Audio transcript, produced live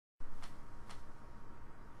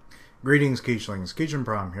Greetings, Keechlings. Keechin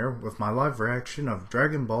Prime here with my live reaction of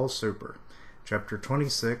Dragon Ball Super, Chapter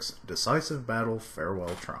 26, Decisive Battle,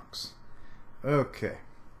 Farewell Trunks. Okay,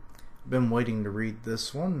 been waiting to read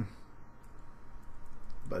this one,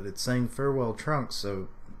 but it's saying Farewell Trunks, so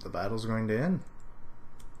the battle's going to end.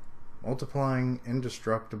 Multiplying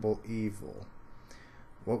indestructible evil.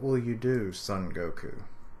 What will you do, Son Goku?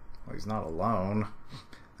 Well, he's not alone.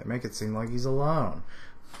 They make it seem like he's alone.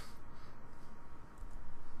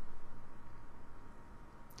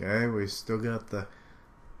 Okay, we still got the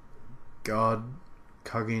God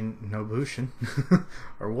Kage Nobushin,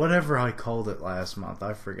 or whatever I called it last month,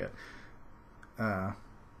 I forget.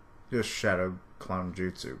 Just Shadow Clone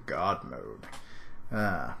Jutsu, God Mode.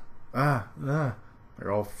 They're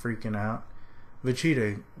all freaking out.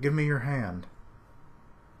 Vegeta, give me your hand.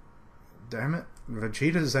 Damn it,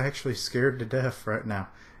 Vegeta's actually scared to death right now.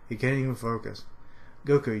 He can't even focus.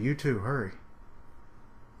 Goku, you too, hurry.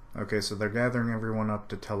 Okay, so they're gathering everyone up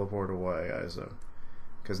to teleport away,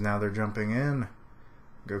 because now they're jumping in.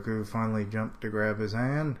 Goku finally jumped to grab his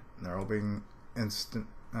hand, and they're all being instant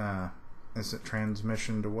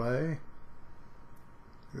transmissioned away.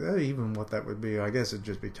 Even what that would be, I guess it'd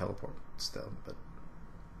just be teleport still, but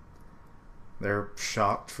they're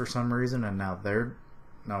shocked for some reason, and now they're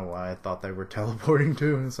I thought they were teleporting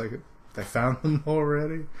too, and it's like they found them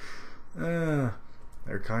already. They're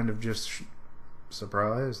kind of just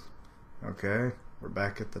surprised. Okay, we're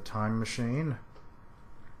back at the time machine.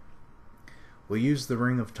 We'll use the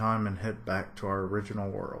Ring of Time and head back to our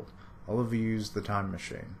original world. All of you use the time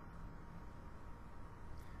machine.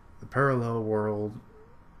 The parallel world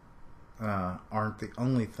aren't the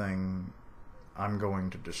only thing I'm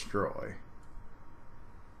going to destroy.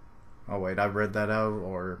 Oh wait, I read that out,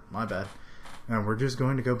 or my bad. We're just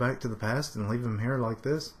going to go back to the past and leave him here like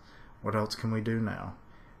this? What else can we do now?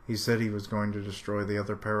 He said he was going to destroy the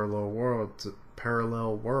other parallel worlds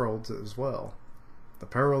as well. The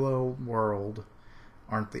parallel world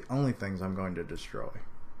aren't the only things I'm going to destroy.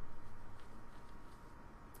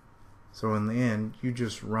 So in the end, you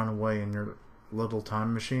just run away in your little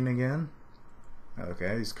time machine again?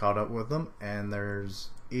 Okay, he's caught up with them, and there's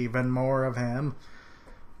even more of him.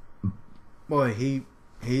 Boy, he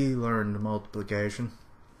learned multiplication.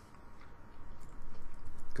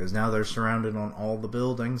 Because now they're surrounded on all the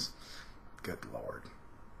buildings. Good lord.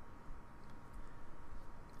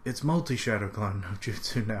 It's multi-Shadow Clone no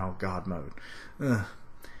Jutsu now, God Mode.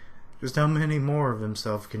 Just how many more of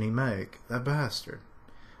himself can he make? That bastard.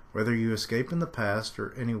 Whether you escape in the past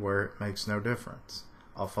or anywhere, it makes no difference.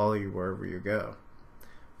 I'll follow you wherever you go.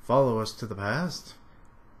 Follow us to the past?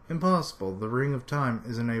 Impossible. The Ring of Time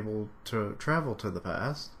isn't able to travel to the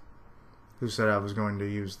past. Who said I was going to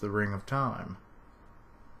use the Ring of Time?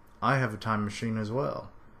 I have a time machine as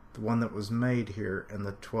well. The one that was made here in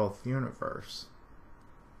the 12th universe.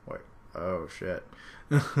 Wait. Oh, shit.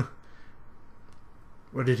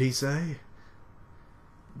 What did he say?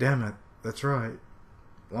 Damn it. That's right.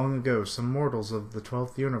 Long ago, some mortals of the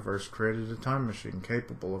 12th universe created a time machine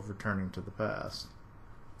capable of returning to the past.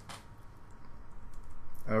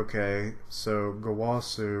 Okay, so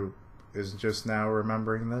Gawasu is just now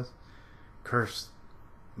remembering this? Curse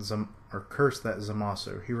that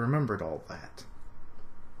Zamasu. He remembered all that.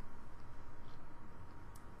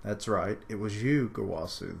 That's right. It was you,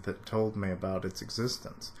 Gawasu, that told me about its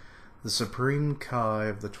existence. The Supreme Kai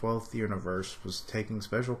of the 12th universe was taking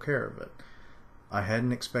special care of it. I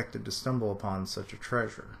hadn't expected to stumble upon such a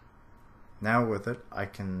treasure. Now with it, I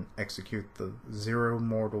can execute the Zero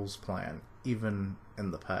Mortals plan, even in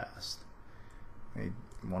the past.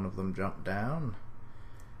 One of them jumped down.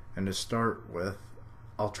 And to start with,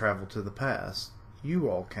 I'll travel to the past you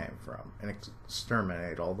all came from and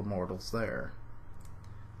exterminate all the mortals there.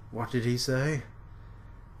 What did he say?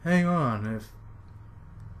 Hang on,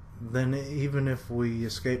 then even if we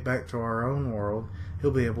escape back to our own world,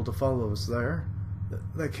 he'll be able to follow us there?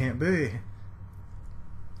 That can't be.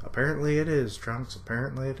 Apparently it is, Trunks.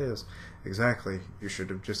 Apparently it is. Exactly. You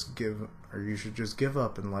should just give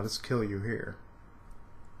up and let us kill you here.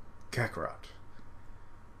 Kakarot.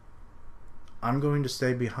 I'm going to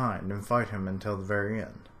stay behind and fight him until the very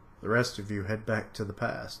end. The rest of you head back to the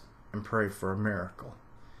past and pray for a miracle.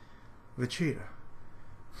 Vegeta.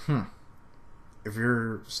 If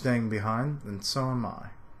you're staying behind, then so am I.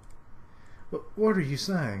 What are you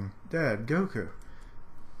saying? Dad, Goku.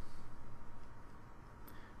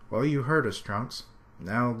 Well, you heard us, Trunks.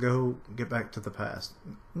 Now go get back to the past.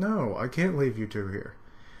 No, I can't leave you two here.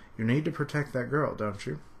 You need to protect that girl, don't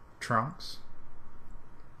you, Trunks?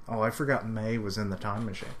 Oh, I forgot May was in the time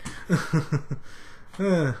machine.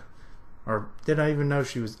 Or did I even know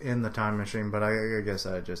she was in the time machine? But I guess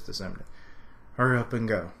I just assumed it. Hurry up and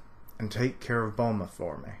go. And take care of Bulma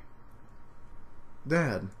for me.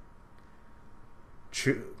 Dad.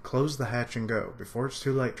 Close the hatch and go. Before it's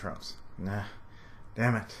too late, Trunks. Nah.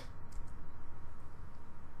 Damn it.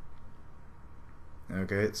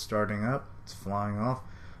 Okay, it's starting up. It's flying off.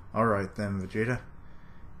 Alright then, Vegeta.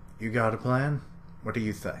 You got a plan? What do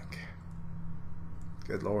you think?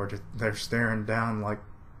 Good lord, they're staring down like,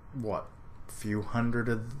 what, a few hundred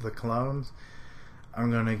of the clones?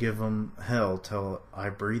 I'm gonna give them hell till I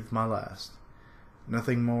breathe my last.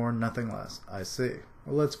 Nothing more, nothing less. I see.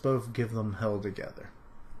 Well, let's both give them hell together.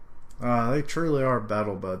 They truly are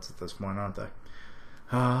battle buds at this point, aren't they?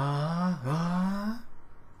 I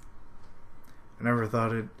never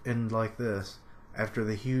thought it'd end like this. After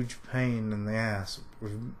the huge pain in the ass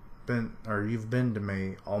you've been to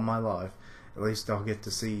me all my life, at least I'll get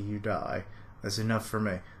to see you die. That's enough for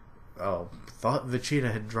me. Oh, thought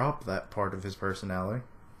Vegeta had dropped that part of his personality.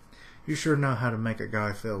 You sure know how to make a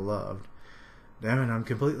guy feel loved. Damn it, I'm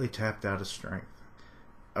completely tapped out of strength.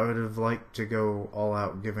 I would have liked to go all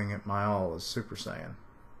out giving it my all as Super Saiyan.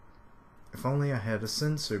 If only I had a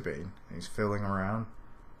Sensu bean. He's feeling around.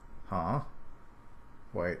 Huh?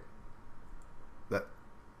 Wait.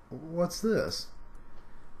 What's this?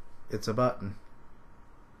 It's a button.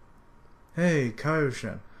 Hey,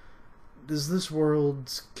 Kaioshin. Does this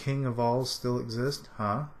world's King of All still exist?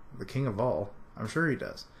 Huh? The King of All? I'm sure he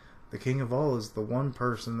does. The King of All is the one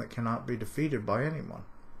person that cannot be defeated by anyone.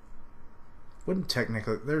 Wouldn't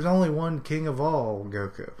technically... There's only one King of All,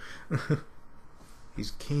 Goku.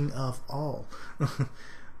 He's King of All.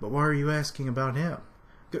 But why are you asking about him?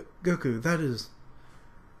 Goku, that is...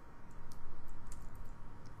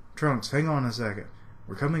 Trunks, hang on a second.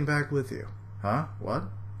 We're coming back with you. Huh? What?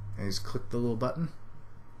 And he's clicked the little button.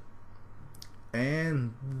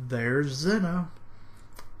 And there's Zeno.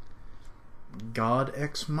 God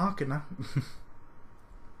ex Machina.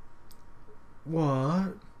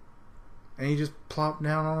 What? And he just plopped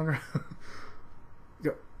down on the ground.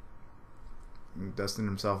 Go. Dusting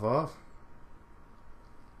himself off.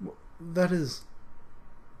 That is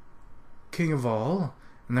King of All.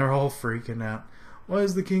 And they're all freaking out. Why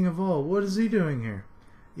is the King of All? What is he doing here?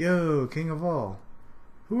 Yo, King of All.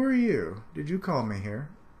 Who are you? Did you call me here?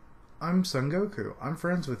 I'm Son Goku. I'm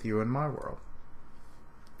friends with you in my world.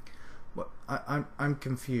 What? I'm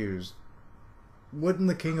confused. Wouldn't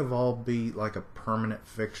the King of All be like a permanent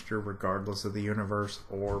fixture regardless of the universe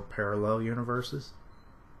or parallel universes?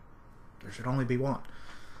 There should only be one.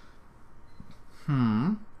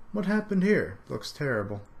 What happened here? Looks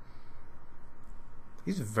terrible.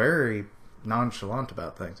 He's very nonchalant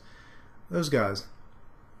about things. Those guys,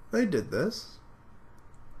 they did this.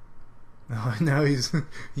 Now he's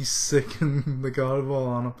sicking the God of All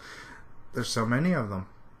on them. There's so many of them.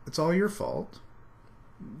 It's all your fault.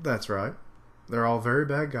 That's right. They're all very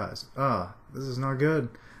bad guys. This is not good.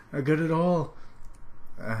 Not good at all.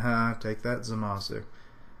 Take that, Zamasu.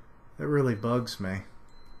 It really bugs me.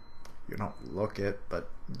 You don't look it, but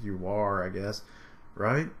you are, I guess.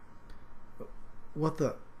 Right?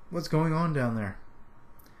 What's going on down there?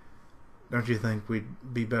 Don't you think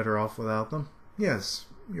we'd be better off without them? Yes,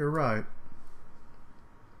 you're right.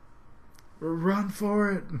 Run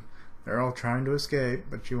for it! They're all trying to escape,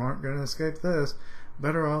 but you aren't going to escape this.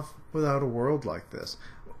 Better off without a world like this.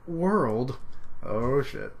 World? Oh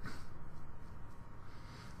shit.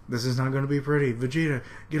 This is not going to be pretty. Vegeta,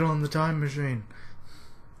 get on the time machine.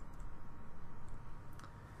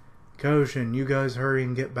 Koshin, you guys hurry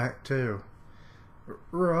and get back too.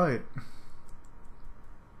 Right.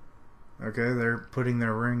 Okay, they're putting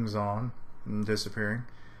their rings on and disappearing.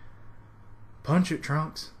 Punch it,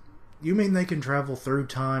 Trunks. You mean they can travel through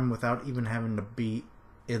time without even having to be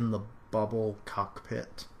in the bubble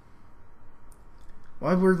cockpit?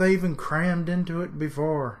 Why were they even crammed into it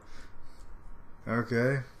before?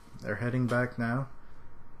 Okay, they're heading back now.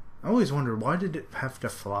 I always wondered, why did it have to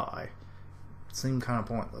fly? It seemed kind of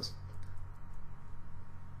pointless.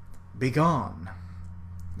 Be gone.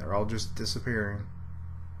 They're all just disappearing.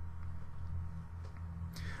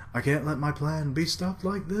 I can't let my plan be stopped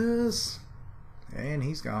like this. And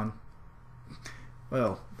he's gone.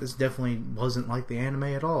 Well, this definitely wasn't like the anime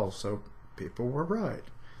at all, so people were right.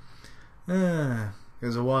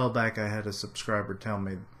 Because a while back I had a subscriber tell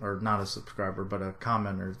me, or not a subscriber, but a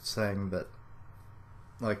commenter saying that,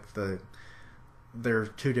 like, there are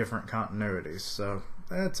two different continuities, so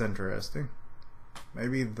that's interesting.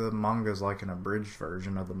 Maybe the manga's like an abridged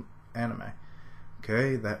version of the anime.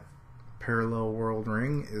 Okay, that parallel world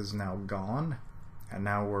ring is now gone, and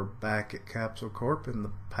now we're back at Capsule Corp in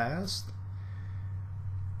the past.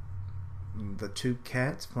 the two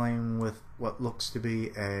cats playing with what looks to be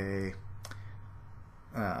a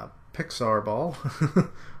Pixar ball.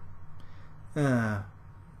 The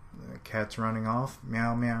cat's running off.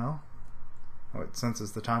 Meow meow. Oh, it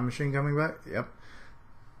senses the time machine coming back. Yep.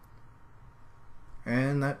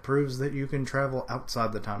 And that proves that you can travel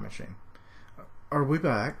outside the time machine. Are we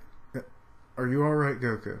back? Are you alright,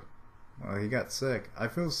 Goku? Well, he got sick. I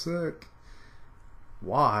feel sick.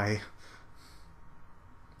 Why?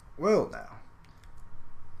 Well, now.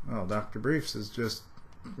 Well, Dr. Briefs is just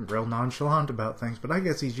real nonchalant about things, but I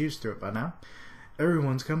guess he's used to it by now.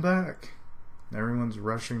 Everyone's come back. Everyone's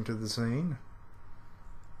rushing to the scene.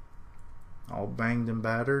 All banged and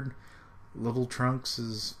battered. Little Trunks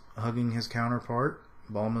is hugging his counterpart.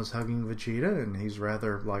 Bulma's hugging Vegeta, and he's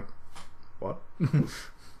rather like, what? And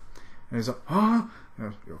he's like, huh?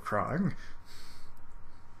 You're crying.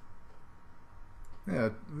 Yeah,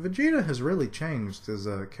 Vegeta has really changed as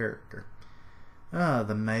a character.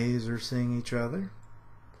 The Mays are seeing each other.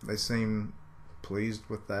 They seem pleased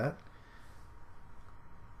with that.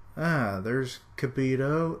 There's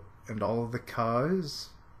Kibito and all of the Kais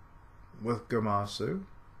with Gomasu,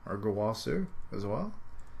 or Gowasu as well.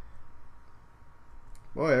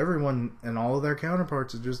 Boy, everyone and all of their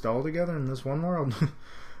counterparts are just all together in this one world.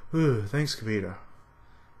 Ooh, thanks, Kibito.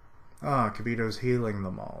 Kibito's healing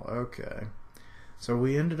them all. Okay. So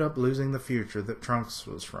we ended up losing the future that Trunks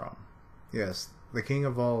was from. Yes, the King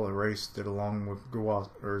of All erased it along with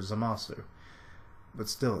Zamasu. But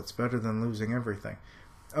still, it's better than losing everything.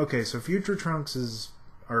 Okay, so future Trunks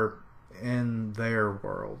are in their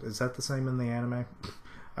world. Is that the same in the anime?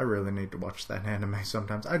 I really need to watch that anime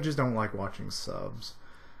sometimes. I just don't like watching subs.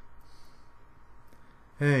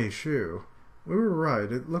 Hey, Shu. We were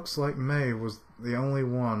right. It looks like May was the only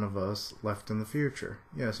one of us left in the future.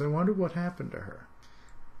 Yes, I wonder what happened to her.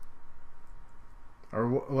 Or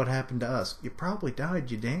what happened to us. You probably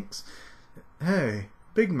died, you dinks. Hey,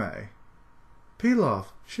 Big May. Pilaf,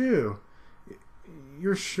 Shu.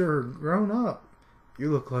 You're sure grown up.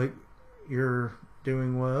 You look like you're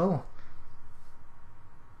doing well.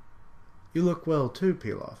 You look well too,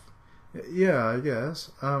 Pilaf. Yeah, I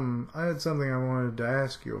guess. I had something I wanted to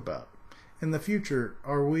ask you about. In the future,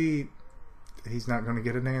 are we... He's not going to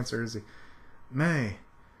get an answer, is he? May,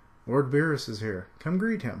 Lord Beerus is here. Come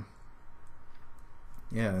greet him.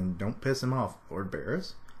 Yeah, and don't piss him off, Lord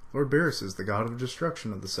Beerus. Lord Beerus is the god of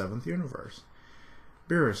destruction of the 7th universe.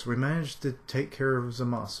 Beerus, we managed to take care of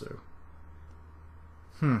Zamasu.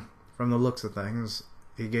 From the looks of things,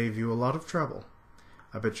 he gave you a lot of trouble.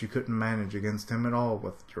 I bet you couldn't manage against him at all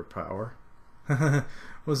with your power.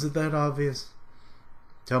 Was it that obvious?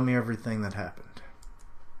 Tell me everything that happened.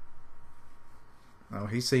 Oh,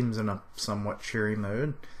 he seems in a somewhat cheery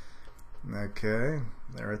mood. Okay,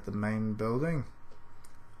 they're at the main building.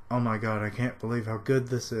 Oh my god, I can't believe how good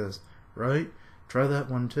this is. Right? Try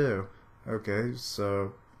that one too. Okay,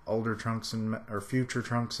 so older Trunks or future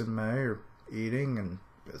Trunks and May are eating, and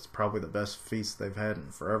it's probably the best feast they've had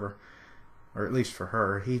in forever. Or at least for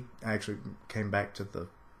her. He actually came back to the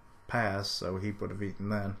past, so he would have eaten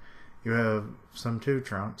then. You have some too,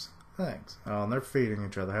 Trunks. Thanks. Oh, and they're feeding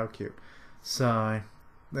each other. How cute. Sigh.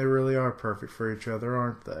 They really are perfect for each other,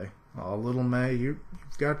 aren't they? Oh, little May, you've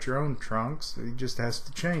got your own Trunks. He just has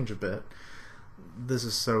to change a bit. This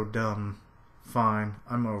is so dumb. Fine,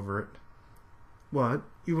 I'm over it. What?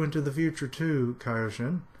 You went to the future too,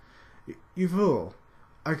 Kaioshin? You fool.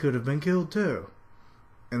 I could have been killed too.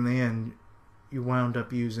 In the end, you wound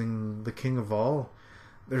up using the King of All.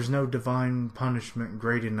 There's no divine punishment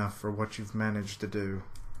great enough for what you've managed to do.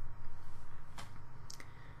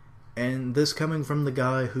 And this coming from the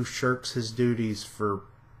guy who shirks his duties for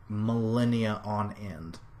millennia on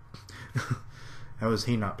end. How has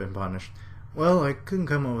he not been punished? Well, I couldn't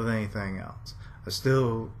come up with anything else. I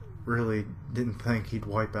still really didn't think he'd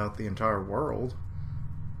wipe out the entire world.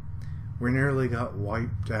 We nearly got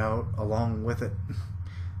wiped out along with it.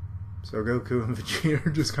 So Goku and Vegeta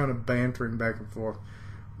are just kind of bantering back and forth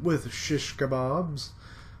with shish kebabs.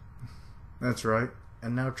 That's right.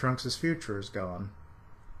 And now Trunks' future is gone.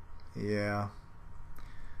 Yeah.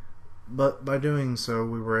 But by doing so,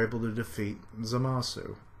 we were able to defeat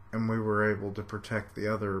Zamasu, and we were able to protect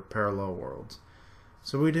the other parallel worlds.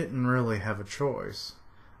 So we didn't really have a choice.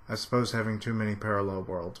 I suppose having too many parallel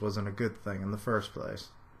worlds wasn't a good thing in the first place.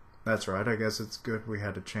 That's right, I guess it's good we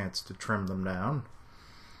had a chance to trim them down.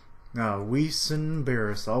 Now, Whis and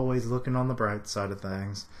Beerus always looking on the bright side of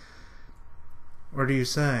things. What are you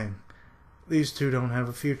saying? These two don't have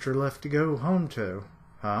a future left to go home to,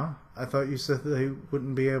 huh? I thought you said they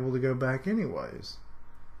wouldn't be able to go back anyways.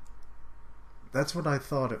 That's what I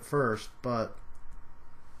thought at first, but...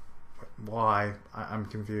 Why? I'm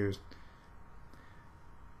confused.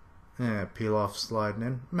 Yeah, Pilaf sliding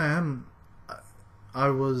in. Ma'am, I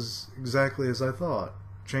was exactly as I thought.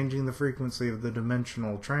 Changing the frequency of the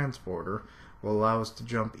dimensional transporter will allow us to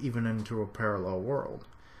jump even into a parallel world.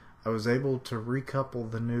 I was able to recouple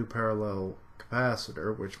the new parallel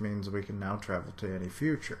capacitor, which means we can now travel to any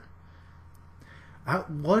future. How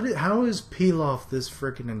is Pilaf this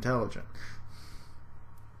freaking intelligent?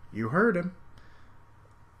 You heard him.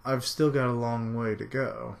 I've still got a long way to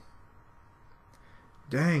go.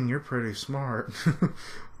 Dang, you're pretty smart.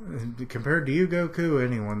 Compared to you, Goku,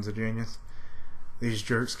 anyone's a genius. These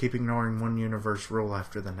jerks keep ignoring one universe rule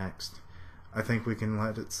after the next. I think we can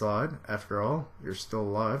let it slide. After all, you're still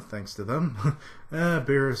alive thanks to them.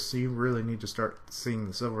 Beerus, you really need to start seeing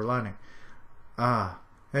the silver lining. Ah,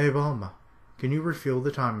 hey Bulma, can you refuel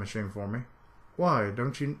the time machine for me? Why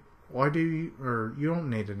do you, or you don't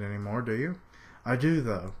need it anymore, do you? I do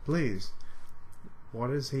though, please. What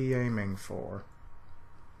is he aiming for?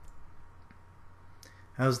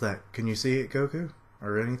 How's that? Can you see it, Goku?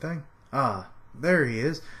 Or anything? Ah, there he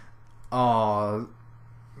is. Aw,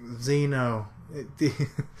 Zeno.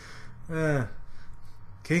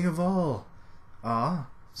 King of all. Ah,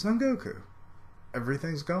 Son Goku.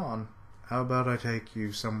 Everything's gone. How about I take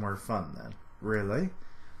you somewhere fun then? Really?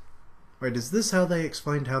 Wait, is this how they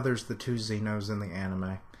explained how there's the two Zenos in the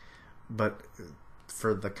anime? But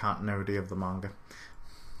for the continuity of the manga.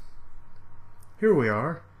 Here we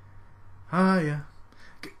are. Hiya.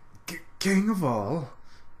 King of all.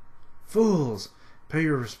 Fools, pay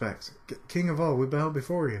your respects. King of all, we bow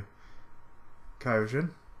before you.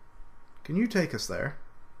 Kaijin, can you take us there?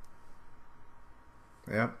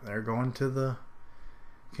 Yep, they're going to the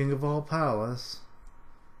King of all palace.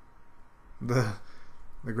 The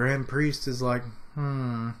Grand Priest is like,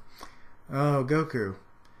 Oh, Goku.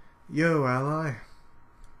 Yo, ally.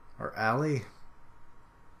 Or ally.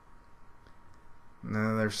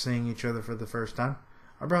 No, they're seeing each other for the first time.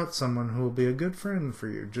 I brought someone who will be a good friend for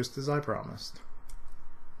you, just as I promised.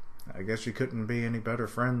 I guess you couldn't be any better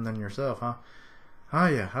friend than yourself, huh?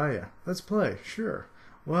 Hiya. Let's play, sure.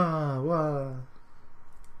 Wah.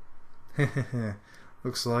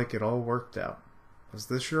 Looks like it all worked out. Was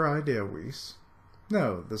this your idea, Whis?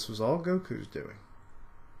 No, this was all Goku's doing.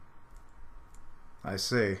 I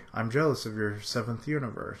see. I'm jealous of your 7th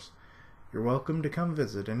universe. You're welcome to come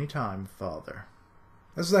visit any time, Father.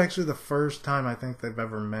 This is actually the first time I think they've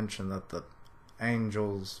ever mentioned that the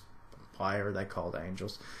angels, why are they called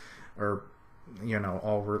angels? Or,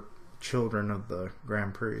 all were children of the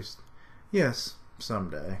Grand Priest. Yes,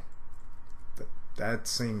 someday. That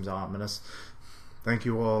seems ominous. Thank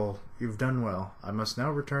you all. You've done well. I must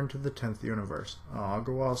now return to the 10th universe. Aw,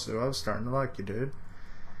 Gowasu, I was starting to like you, dude.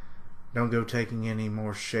 Don't go taking any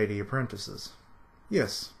more shady apprentices.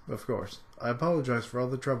 Yes, of course. I apologize for all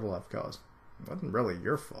the trouble I've caused. It wasn't really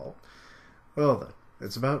your fault. Well then,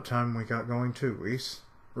 it's about time we got going too, Whis.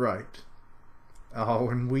 Right. Oh,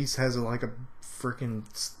 and Whis has like a freaking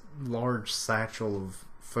large satchel of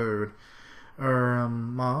food.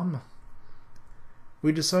 Mom?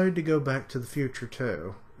 We decided to go back to the future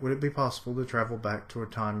too. Would it be possible to travel back to a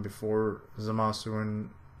time before Zamasu and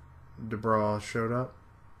Debra showed up?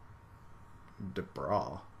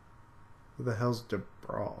 Debra? Who the hell's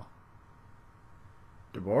Debra?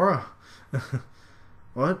 Deborah?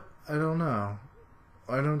 What? I don't know.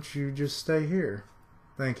 Why don't you just stay here?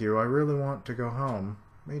 Thank you. I really want to go home.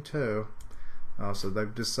 Me too. Oh, so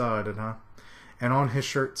they've decided, huh? And on his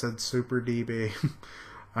shirt said Super DB.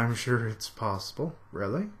 I'm sure it's possible.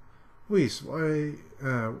 Really? Whis, why...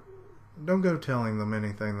 don't go telling them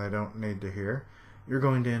anything they don't need to hear. You're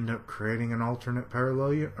going to end up creating an alternate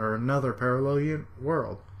parallel... or another parallel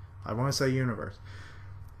world. I want to say universe.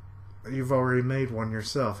 You've already made one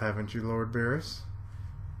yourself, haven't you, Lord Beerus?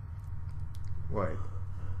 Wait.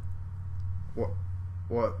 What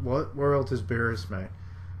world has Beerus made?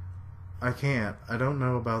 I can't. I don't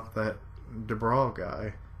know about that Debra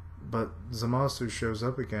guy. But Zamasu shows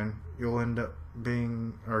up again. You'll end up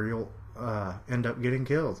being... or you'll end up getting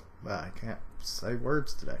killed. I can't say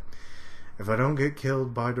words today. If I don't get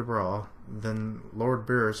killed by Debra, then Lord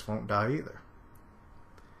Beerus won't die either.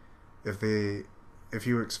 If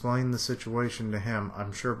you explain the situation to him,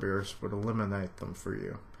 I'm sure Beerus would eliminate them for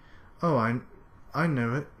you. Oh, I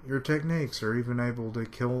knew it. Your techniques are even able to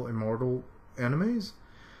kill immortal enemies?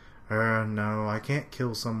 No, I can't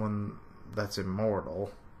kill someone that's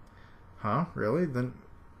immortal. Huh? Really? Then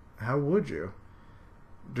how would you?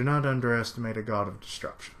 Do not underestimate a god of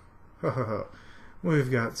destruction.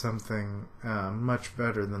 We've got something much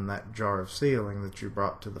better than that jar of sealing that you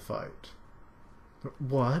brought to the fight.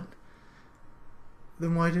 What?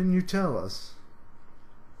 Then why didn't you tell us?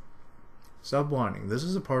 Stop whining. This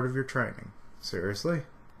is a part of your training. Seriously?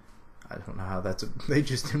 I don't know how that's they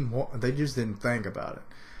just didn't think about it.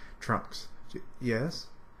 Trunks. Yes?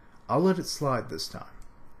 I'll let it slide this time.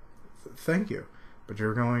 Thank you. But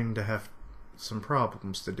you're going to have some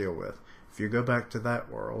problems to deal with. If you go back to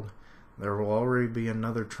that world, there will already be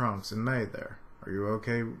another Trunks and May there. Are you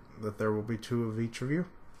okay that there will be 2 of each of you?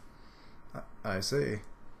 I see.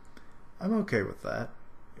 I'm okay with that.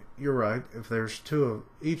 You're right. If there's 2 of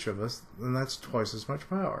each of us, then that's twice as much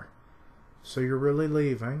power. So you're really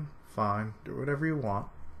leaving? Fine. Do whatever you want.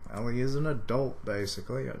 Well, he is an adult,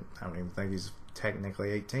 basically. I don't even think he's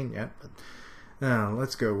technically 18 yet. But now,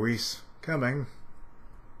 let's go, Whis. Coming.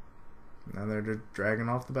 Now they're just dragging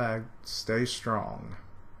off the bag. Stay strong.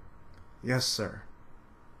 Yes, sir.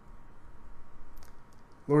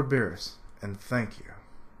 Lord Beerus, and thank you.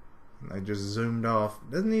 And they just zoomed off.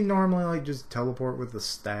 Doesn't he normally like just teleport with the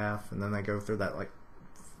staff and then they go through that like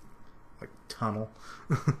tunnel?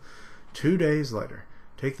 2 days later,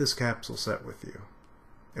 take this capsule set with you.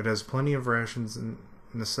 It has plenty of rations and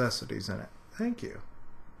necessities in it. Thank you.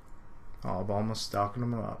 Oh, Bulma's stocking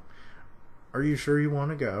them up. Are you sure you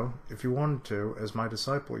want to go? If you wanted to, as my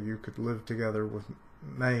disciple, you could live together with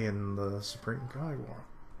May in the Supreme Kai War.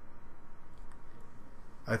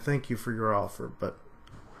 I thank you for your offer, but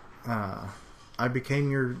I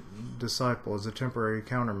became your disciple as a temporary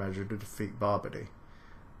countermeasure to defeat Babidi.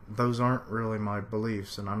 Those aren't really my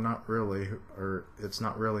beliefs, and I'm not really, or it's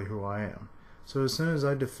not really who I am. So as soon as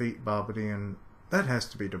I defeat Babidi, and that has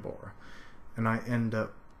to be Deborah, and I end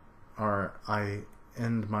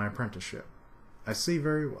my apprenticeship. I see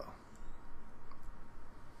very well.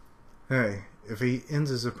 Hey, if he ends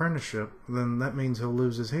his apprenticeship, then that means he'll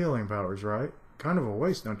lose his healing powers, right? Kind of a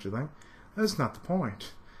waste, don't you think? That's not the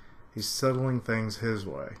point. He's settling things his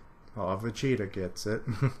way. Oh, Vegeta gets it.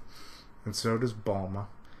 And so does Bulma.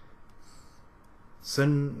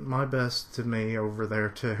 Send my best to me over there,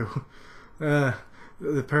 too.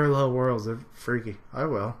 The parallel worlds are freaky. I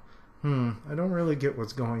will. I don't really get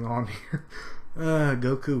what's going on here.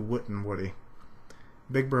 Goku wouldn't, would he?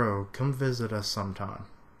 Big bro, come visit us sometime.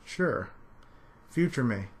 Sure. Future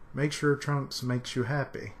me, make sure Trunks makes you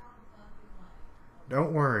happy.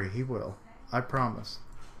 Don't worry, he will. I promise.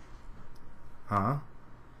 Huh?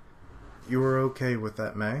 You were okay with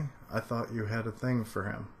that, May? I thought you had a thing for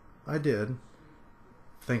him. I did.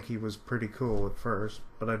 Think he was pretty cool at first,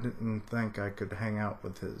 but I didn't think I could hang out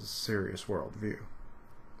with his serious worldview.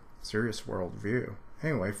 Serious worldview?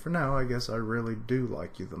 Anyway, for now, I guess I really do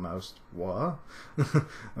like you the most. What?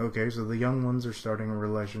 Okay, so the young ones are starting a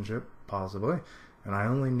relationship, possibly, and I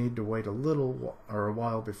only need to wait a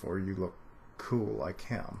while before you look cool like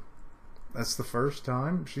him. That's the first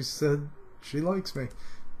time she said she likes me.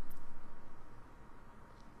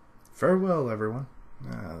 Farewell, everyone.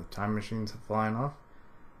 The time machine's flying off.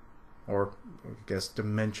 Or, I guess,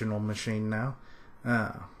 dimensional machine now.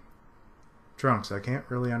 Trunks, I can't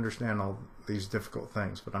really understand all these difficult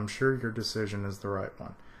things, but I'm sure your decision is the right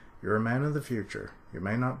one. You're a man of the future. You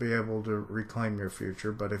may not be able to reclaim your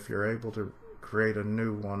future, but if you're able to create a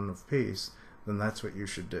new one of peace, then that's what you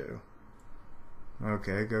should do.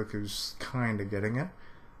 Okay, Goku's kinda getting it.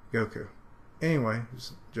 Goku. Anyway,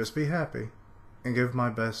 just be happy, and give my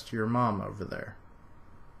best to your mom over there.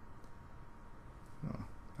 Oh,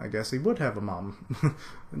 I guess he would have a mom.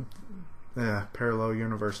 Yeah, parallel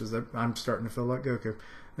universes. I'm starting to feel like Goku.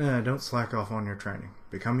 Don't slack off on your training.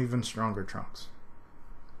 Become even stronger, Trunks.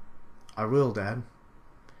 I will, Dad.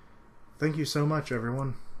 Thank you so much,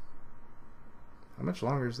 everyone. How much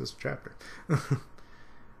longer is this chapter?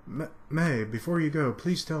 May, before you go,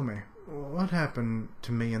 please tell me, what happened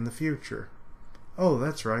to me in the future? Oh,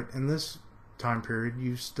 that's right. In this time period,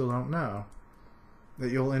 you still don't know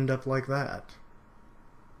that you'll end up like that.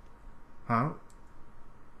 Huh?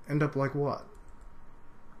 End up like what?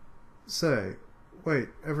 Say, wait,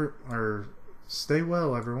 stay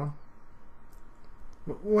well, everyone.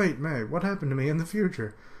 Wait, May, what happened to me in the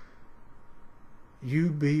future? You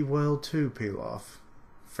be well too, Pilaf.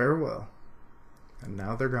 Farewell. And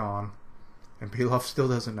now they're gone. And Pilaf still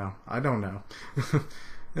doesn't know. I don't know.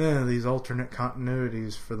 These alternate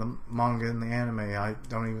continuities for the manga and the anime, I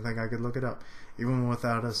don't even think I could look it up. Even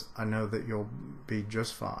without us, I know that you'll be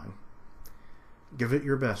just fine. Give it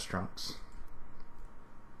your best, Trunks.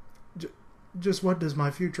 Just what does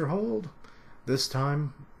my future hold? This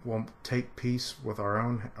time, we'll take peace with our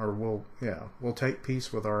own, we'll take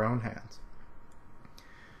peace with our own hands.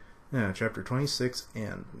 Chapter 26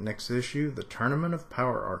 end. Next issue, the Tournament of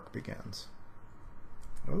Power arc begins.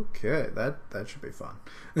 Okay, that should be fun.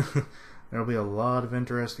 There'll be a lot of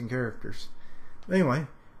interesting characters. Anyway,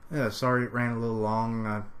 sorry it ran a little long.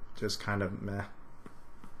 I just kind of meh.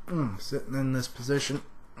 Sitting in this position.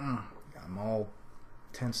 I'm all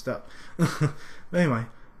tensed up. Anyway,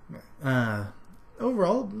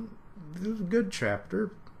 overall, it was a good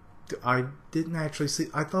chapter. I didn't actually see...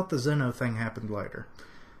 I thought the Zeno thing happened later.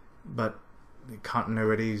 But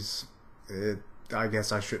continuities... I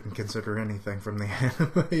guess I shouldn't consider anything from the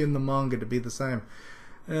anime and the manga to be the same.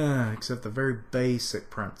 Except the very basic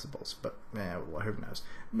principles. But, well, who knows.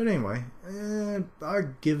 But anyway, I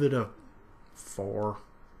give it a 4.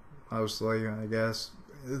 Mostly, I guess.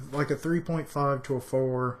 Like a 3.5 to a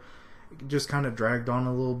 4. It just kind of dragged on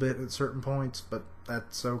a little bit at certain points, but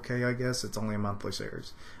that's okay, I guess. It's only a monthly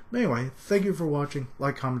series. But anyway, thank you for watching.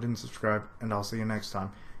 Like, comment, and subscribe, and I'll see you next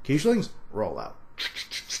time. Keishlings, roll out.